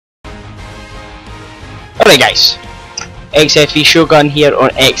Alright guys, xfashogun here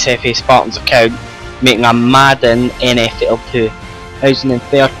on XFA Spartan's account, making a Madden NFL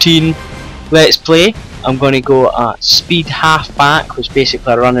 2013 Let's Play. I'm going to go at speed halfback, which is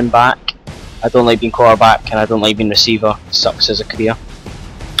basically a running back. I don't like being quarterback and I don't like being receiver, it sucks as a career.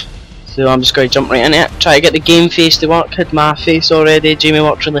 So I'm just going to jump right in it, try to get the game face to work. Had my face already, Jamie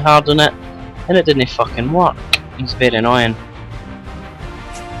worked really hard on it, and it didn't fucking work. It's very annoying.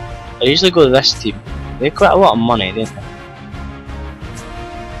 I usually go to this team. They have quite a lot of money, don't they?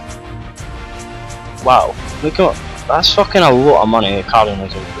 Wow, look at that's fucking a lot of money the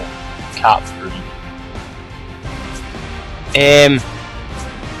Cardinals have got. Cap room.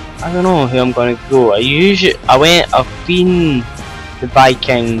 I don't know who I'm gonna go. I've been the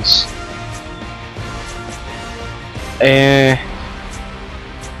Vikings. The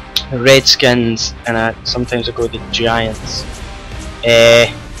Redskins, and sometimes I go to the Giants.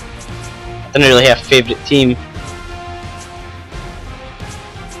 I don't really have a favourite team.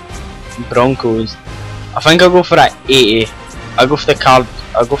 Broncos. I think I'll go for that 80. I'll go for the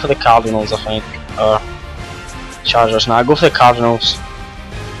Cardinals, I think, or Chargers. No, I'll go for the Cardinals.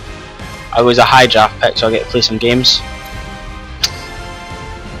 I was a high draft pick, so I get to play some games.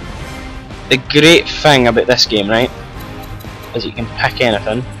 The great thing about this game, right, is you can pick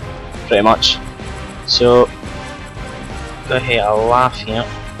anything, pretty much. So, go ahead, I'll laugh here.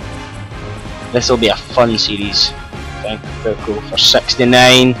 This will be a fun series. I think we'll go for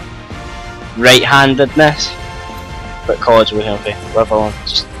 69 right-handedness, but college we have whatever one,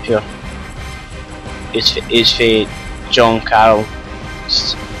 just pure. Is for John Carroll,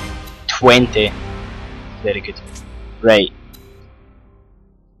 20. Very good. Right.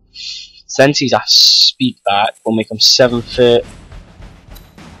 Since he's a speed back, we'll make him 7 foot.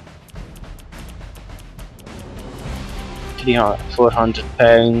 400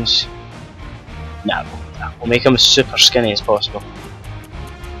 pounds. Nah, we'll make him as super skinny as possible.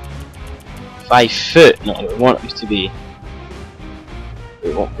 5 foot. No, we want him to be.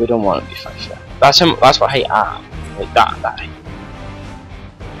 We don't want him to be 5 foot. That's him. That's what height I am. Like that height.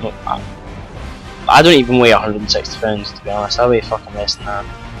 No, I don't even weigh 160 pounds, to be honest. I weigh fucking less than that.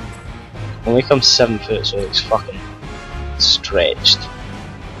 We'll make him 7 foot, so it's fucking stretched.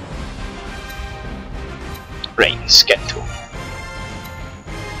 Right, skin tone.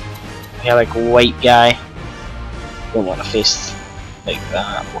 Yeah, like a white guy. Don't want a face like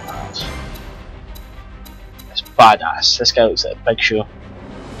that. It's badass. This guy looks like a big show.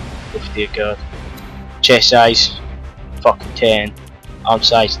 Oh dear god. Chest size, fucking 10. Arm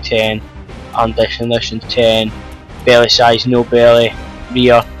size 10. Arm definition 10. Belly size, no belly.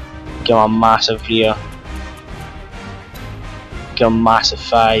 Rear, give him a massive rear. Give him massive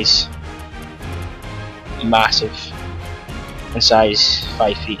thighs. Massive. And size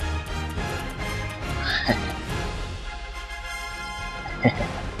 5 feet.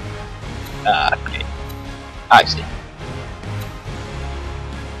 Great. Actually,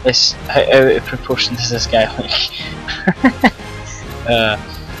 this, how out of proportion does this guy look?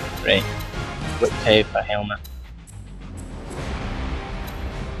 Right. What type of helmet?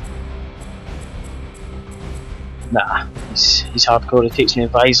 Nah, he's hardcore. He takes me a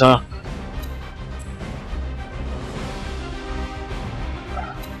visor.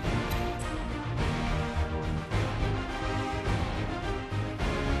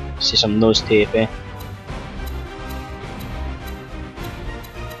 See some nose tape, eh?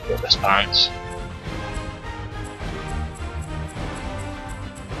 Got wristbands.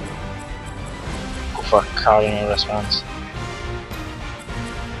 Go for Cardinal wristbands.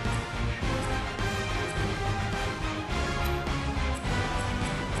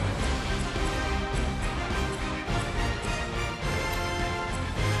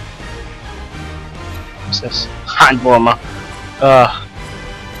 What's this? Hand warmer.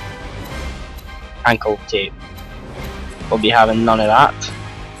 Ankle tape. We'll be having none of that.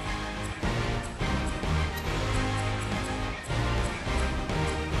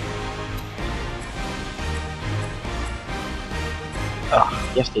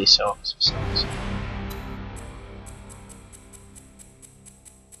 Oh, you have to use socks.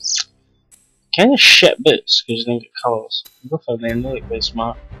 Kind of shit boots because you don't get colours. Go for them, they look very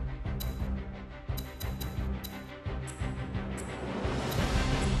smart.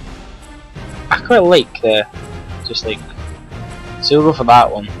 I quite like the, just like, so we'll go for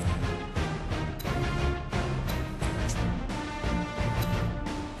that one.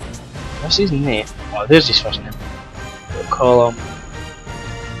 What's his name? Oh, there's his first name. We'll call him.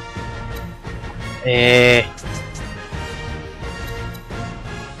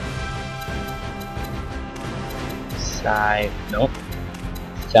 Simon.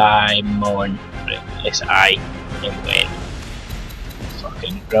 Right, S-I-M-O-N.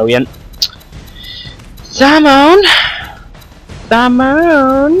 Fucking brilliant. Simone!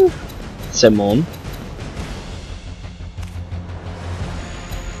 Simone.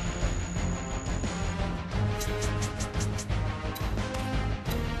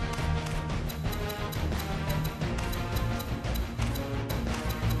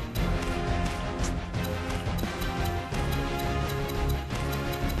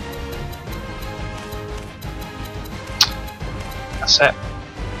 That's it.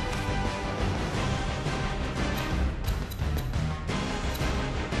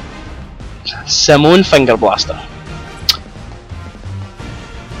 Simone Finger Blaster.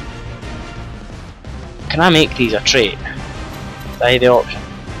 Can I make these a trait? Is that the option?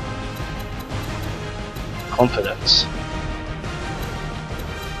 Confidence.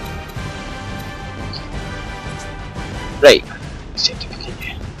 Right. Set to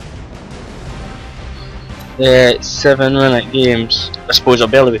continue. 7-minute games. I suppose I'll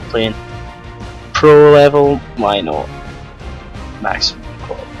barely be playing. Pro level, why not? Maximum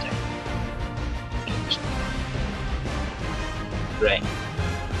quality. Right.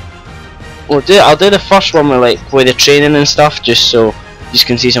 I'll do the first one with the training and stuff, just so you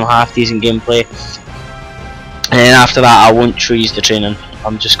can see some half decent gameplay. And then after that I won't show you the training.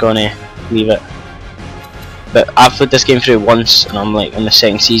 I'm just gonna leave it. But I've played this game through once and I'm like in the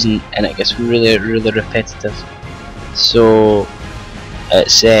second season and it gets really repetitive. So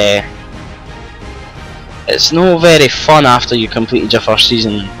it's not very fun after you completed your first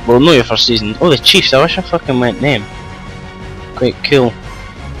season. Well, not your first season. Oh, the Chiefs, I wish I fucking went name. Quite cool.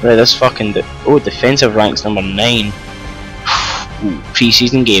 Right, this fucking defensive rank's number 9.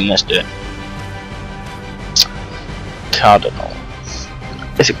 Pre-season game, let's do it. Cardinal.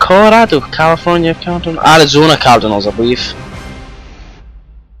 Is it Colorado, California Cardinals? Arizona Cardinals, I believe.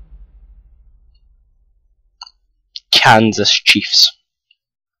 Kansas Chiefs.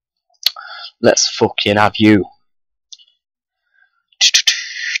 Let's fucking have you.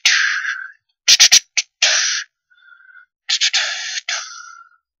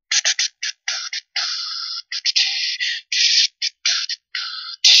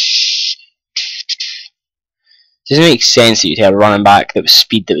 Doesn't make sense that you'd have a running back that was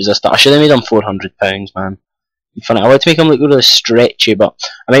speed that was this. I should have made him £400, man. Funny. I want to make him look really stretchy, but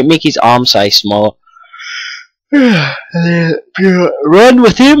I might make his arm size smaller. Run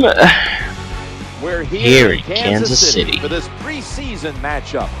with him. We're here in Kansas City for this preseason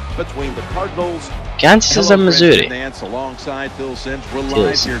matchup between the Cardinals. Kansas is in Missouri. Alongside Phil Sims. We're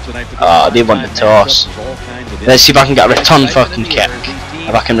live here tonight. They won the toss. Let's see if I can get a return fucking kick.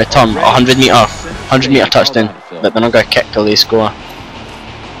 If I can return 100 meter touchdown, but they're not going to kick till they score.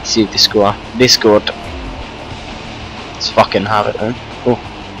 Let's see if they score. They scored. Let's fucking have it then. Oh.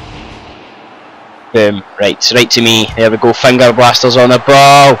 Boom. Right, it's right to me. There we go. Finger blasters on the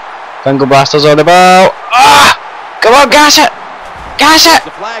ball. Finger blasters on the ball. Ah! Come on, gas it! Gas it!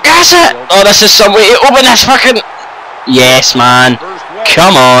 Gas it! Oh, this is some way to open this fucking. Yes, man.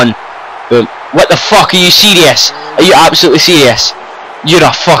 Come on. Boom. What the fuck? Are you serious? Are you absolutely serious? You're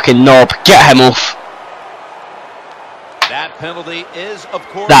a fucking knob. Get him off. That penalty is, of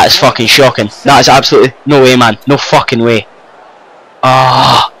course, that is fucking shocking. That is absolutely no way, man. No fucking way.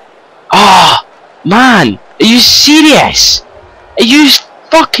 Ah, man. Are you serious? Are you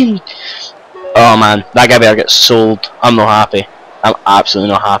fucking? Oh man, that guy better get sold. I'm not happy. I'm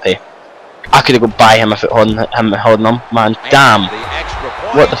absolutely not happy. I could have gone buy him if it hadn't him, man. Damn.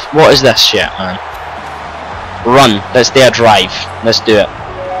 What is this shit, man? Run. That's their drive. Let's do it.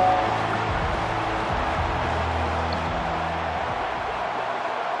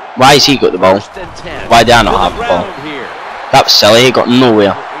 Why has he got the ball? Why did I not have the ball? That was silly. He got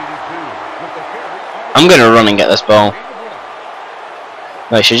nowhere. I'm gonna run and get this ball.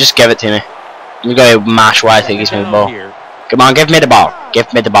 No, you should just give it to me. You gotta mash Y to give me the ball. Come on, give me the ball. Give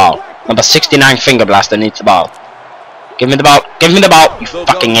me the ball. Number 69 Finger Blaster needs the ball. Give me the ball. Give me the ball. You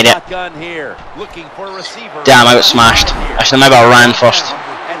fucking idiot. Damn, I got smashed. I should have maybe ran first.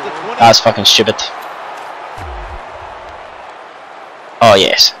 That's fucking stupid. Oh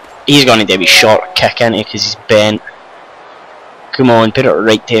yes. He's gonna do a short kick into because he's bent. Come on, put it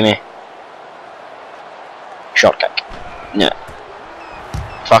right to me. Short kick. No.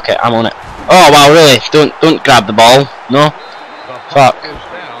 Fuck it, I'm on it. Oh wow, really? Don't grab the ball. No. Fuck.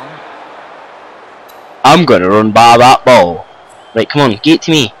 I'm gonna run by that ball. Right, come on, get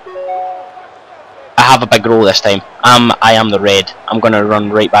to me. I have a big roll this time. I am the red. I'm gonna run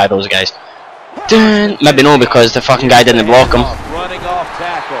right by those guys. Dun. Maybe no, because the fucking guy didn't block him.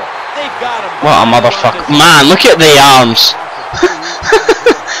 What a motherfucker. Man, look at the arms.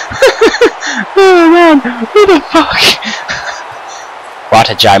 on! Who the fuck? What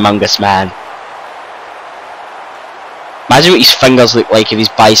a gymongous man. Imagine what his fingers look like if his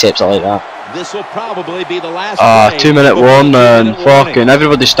biceps are like that. This will probably be the last 2 minute warning. Fucking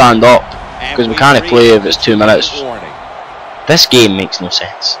everybody stand up. Because we can't play if it's 2 minutes. This game makes no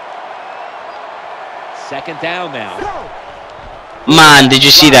sense. Second down now. Man, did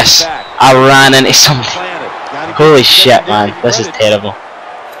you see this? I ran into something. Holy shit, man. This is terrible.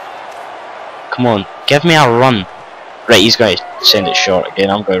 Come on, give me a run. Right, he's going to send it short again.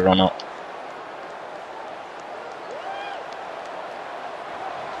 I'm going to run up.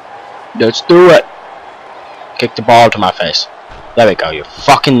 Let's do it. Kick the ball to my face. There we go, you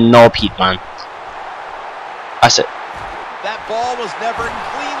fucking knobhead, man. That's it. That ball was never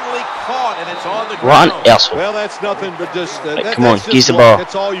cleanly caught, and it's on the ground. What an asshole. Well, that's nothing but just... Right, come on, geese the ball.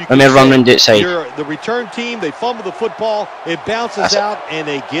 Let me run round outside. The return team, they fumble the football, it bounces out, and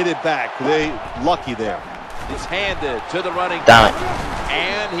they get it back. They lucky there. It's handed to the running back. Damn it.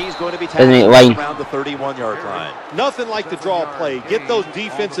 And he's going to be tackled around the 31-yard line. Nothing like the draw play. Get those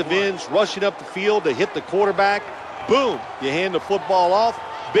defensive ends rushing up the field to hit the quarterback. Boom, you hand the football off.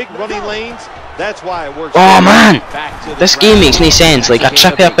 Big running lanes. That's why it works. Oh man, this game makes no sense. Like, I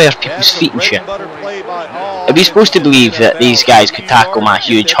trip up over people's feet and shit. Are we supposed to believe that these guys could tackle my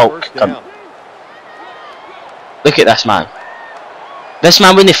huge Hulk? Look at this man. This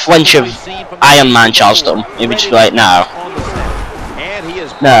man wouldn't flinch if Iron Man charged him. He would just be like, no.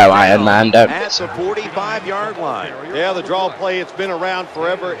 No, Iron Man, don't. At the 45-yard line. Yeah, the draw play, it's been around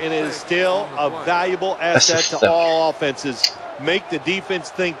forever, and it is still a valuable asset to all offenses. Make the defense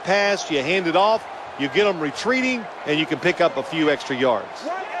think pass, you hand it off, you get them retreating, and you can pick up a few extra yards.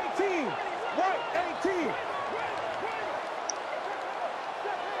 118.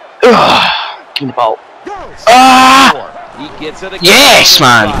 Give me the ball. He gets it again. Yes,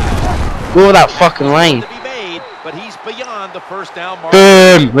 man. Go over that fucking line. But he's beyond the first down mark.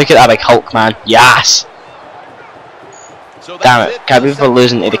 Boom! Look at that big Hulk, man. Yes. So damn it! Can't believe we're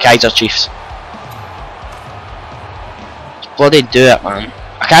losing to the Kaiser Chiefs. Just bloody do it, man.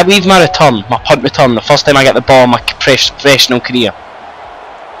 I can't believe my return, my punt return, the first time I get the ball in my professional career,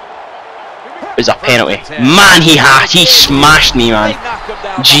 was a penalty. Man, he smashed me, man.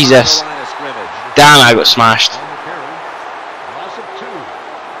 Jesus. Damn, I got smashed.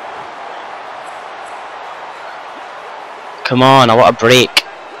 Come on, I want a break.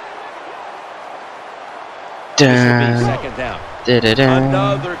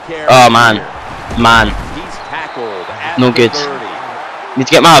 Oh man, no good. Need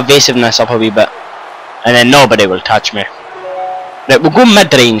to get my evasiveness up a wee bit, and then nobody will touch me. Right, we'll go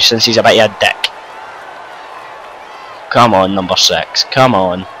mid-range since he's a bit of a dick. Come on, number 6. Come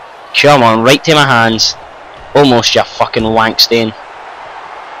on, right to my hands. Almost, you fucking wank stain.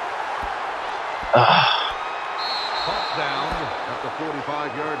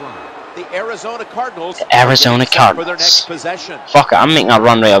 Arizona Cardinals. The Arizona Cardinals. For their next possession. Fuck it, I'm making a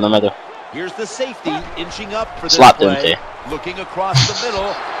run right up the middle. Here's the safety inching up for this slap play. Looking across the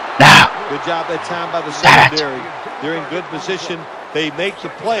middle. Now. Good job that time by the secondary. They're in good position. They make the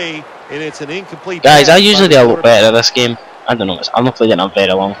play, and it's an incomplete. Guys, I usually do a lot better at this game. I don't know. I've not played it in a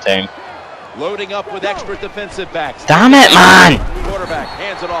very long time. Loading up with extra defensive backs. Damn it, man! Quarterback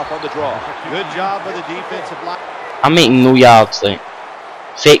hands it off on the draw. Good job by the defensive line. I'm making no yards, like.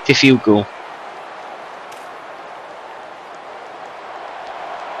 Fake the field goal.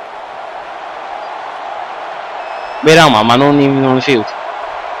 Where am I? I'm not even on the field.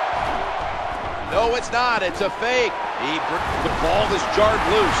 No, it's not. It's a fake. The ball is jarred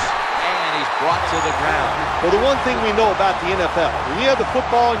loose, and he's brought to the ground. Well, the one thing we know about the NFL, when you have the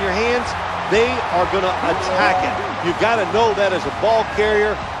football in your hands, they are going to attack it. You've got to know that as a ball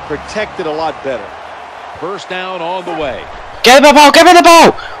carrier, protect it a lot better. First down on the way. Give me the ball, give me the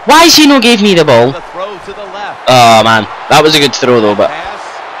ball! Why is he not gave me the ball? The throw to the left. Oh man, that was a good throw though, but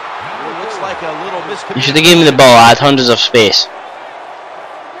looks like a little miscommunication. You should have given me the ball, I had hundreds of space.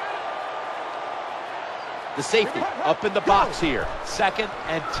 The safety up in the box here. 2nd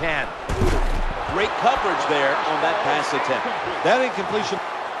and 10. Great coverage there on that pass attempt. That incompletion.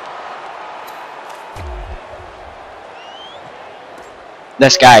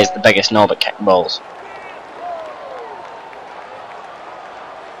 This guy is the biggest knob at kicking balls.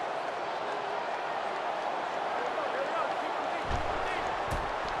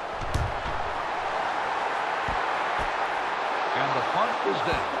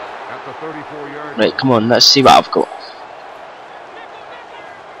 Right, come on, let's see what I've got.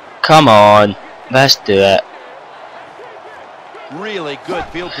 Come on, let's do it. Really good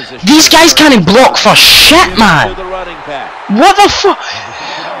field position. These guys can't block for shit, man. What the fuck?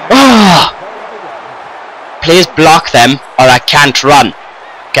 Oh. Please block them, or I can't run.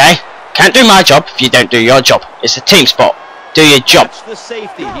 Okay? Can't do my job if you don't do your job. It's a team sport. Do your job. That's the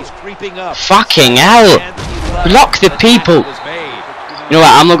safety. He's creeping up. Fucking hell! Block the people. You know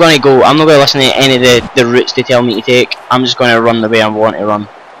what? I'm not gonna go. I'm not gonna listen to any of the routes they tell me to take. I'm just gonna run the way I want to run.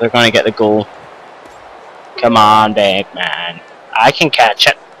 They're gonna get the goal. Come on, big man. I can catch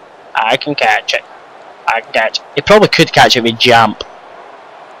it. I can catch it. I can catch it. He probably could catch it with jump.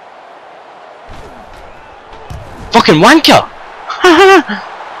 Fucking wanker!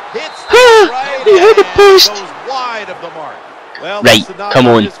 Hits right He hit the post. goes wide of the mark. Well, Right, come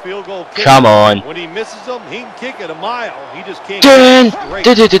on. Come on. When he misses them, he can kick it a mile. He just can't. Dun, Straight.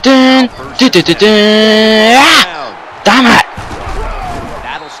 dun, dun, dun, dun, dun, dun, dun, dun. Ah, damn it!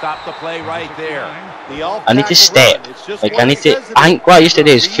 That'll stop the play right there. I need to step. Like I need to. I think what I used to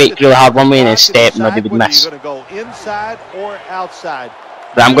do is fake really hard one way and then step, and maybe miss. You're going to go inside or outside.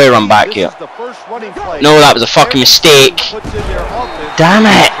 But I'm going to run back here. No, that was a fucking mistake. Damn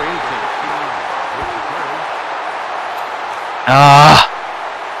it! Ah,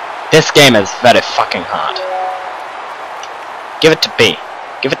 this game is very fucking hard. Give it to B.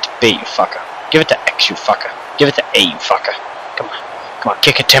 Give it to B, you fucker. Give it to X, you fucker. Give it to A, you fucker. Come on. Come on,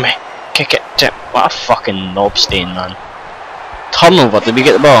 kick it to me. Kick it to... What a fucking knob stain, man. Turnover, did we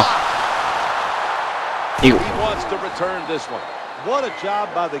get the ball? He wants to return this one. What a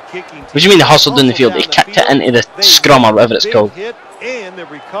job by the kicking team. What do you mean they hustled down the field? They kicked it into the scrum or whatever it's called. And they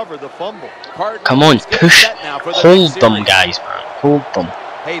recover the fumble. Come on, push. Hold them, guys, man. Hold them.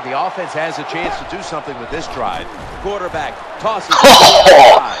 Hey, the offense has a chance to do something with this drive. Quarterback tosses.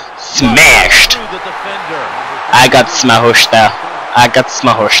 Smashed. I got smashed there. I got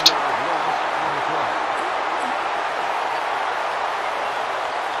smashed.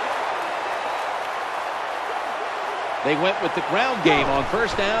 They went with the ground game on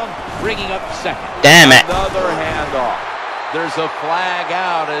first down, bringing up second. Damn it. Another handoff. There's a flag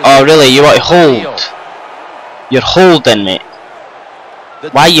out. Oh, really? You want to hold? You're holding, mate.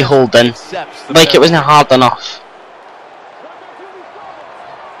 Why are you holding? Like it wasn't hard enough.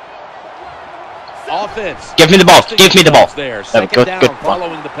 Offense. Give me the ball. Give me the ball. There we go. Good one.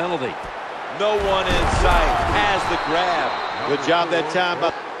 Following the penalty. No one in sight. Has the grab. Good job that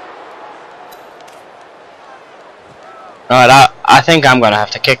time. Alright, I think I'm gonna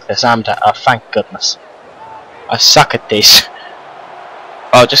have to kick this. Oh, thank goodness. I suck at this.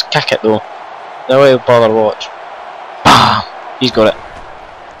 Oh, just kick it though. No way to bother watch. Bam! He's got it.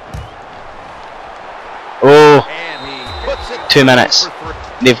 Oh, 2 minutes.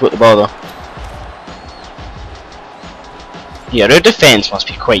 They've got the ball though. Yeah, our defence must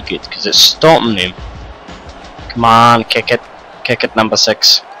be quite good because it's stopping them. Come on, kick it. Kick it, number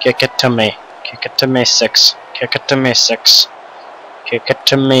 6. Kick it to me. Kick it to me, 6. Kick it to me, 6. Kick it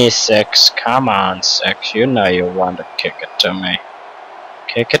to me, 6. Come on, 6. You know you want to kick it to me.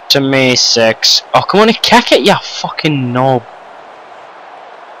 Kick it to me, 6. Oh, come on and kick it, you fucking knob.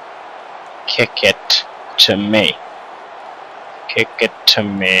 Kick it to me. Kick it to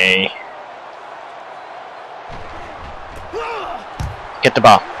me. Get the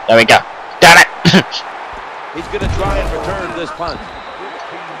ball. There we go. Damn it! He's going to try and return this punt.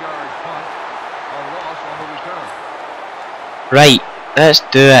 Right, let's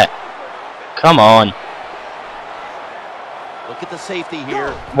do it. Come on. Look at the safety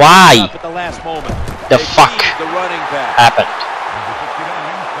here. Why? At the last moment. The fuck the running back happened?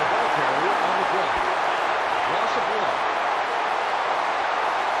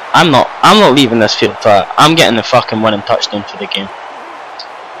 I'm not leaving this field for. I'm getting the fucking winning touchdown for the game.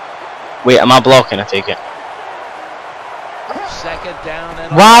 Wait, am I blocking? I take it. Second down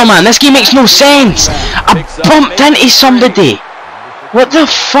and wow, man, this game makes no sense. I bumped into somebody. What the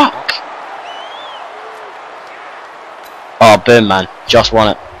fuck? Oh, boom, man. Just won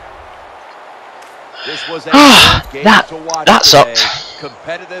it. This was a game to watch that today. sucked.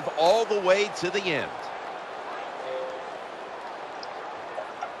 Competitive all the way to the end.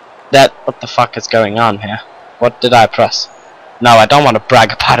 What the fuck is going on here? What did I press? No, I don't want to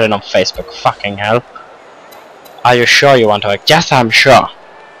brag about it on Facebook. Fucking hell. Are you sure you want to? Yes, I'm sure.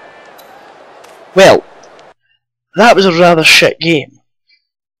 Well, that was a rather shit game.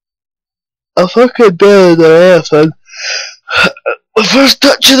 I fucking barely did anything. The first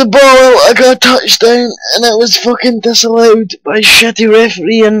touch of the ball, I got a touchdown, and it was fucking disallowed by shitty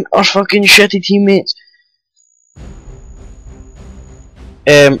referee and our fucking shitty teammates.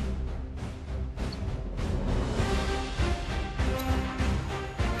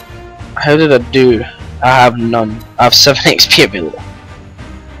 How did I do? I have none. I have 7 XP available.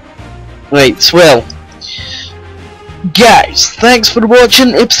 Right, well, guys, thanks for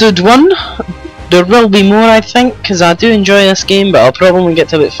watching episode 1. There will be more, I think, because I do enjoy this game, but I'll probably get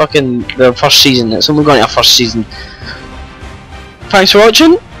to about fucking the first season. It's only going to a first season. Thanks for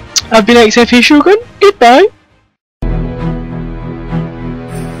watching. I've been xfashogun. Goodbye.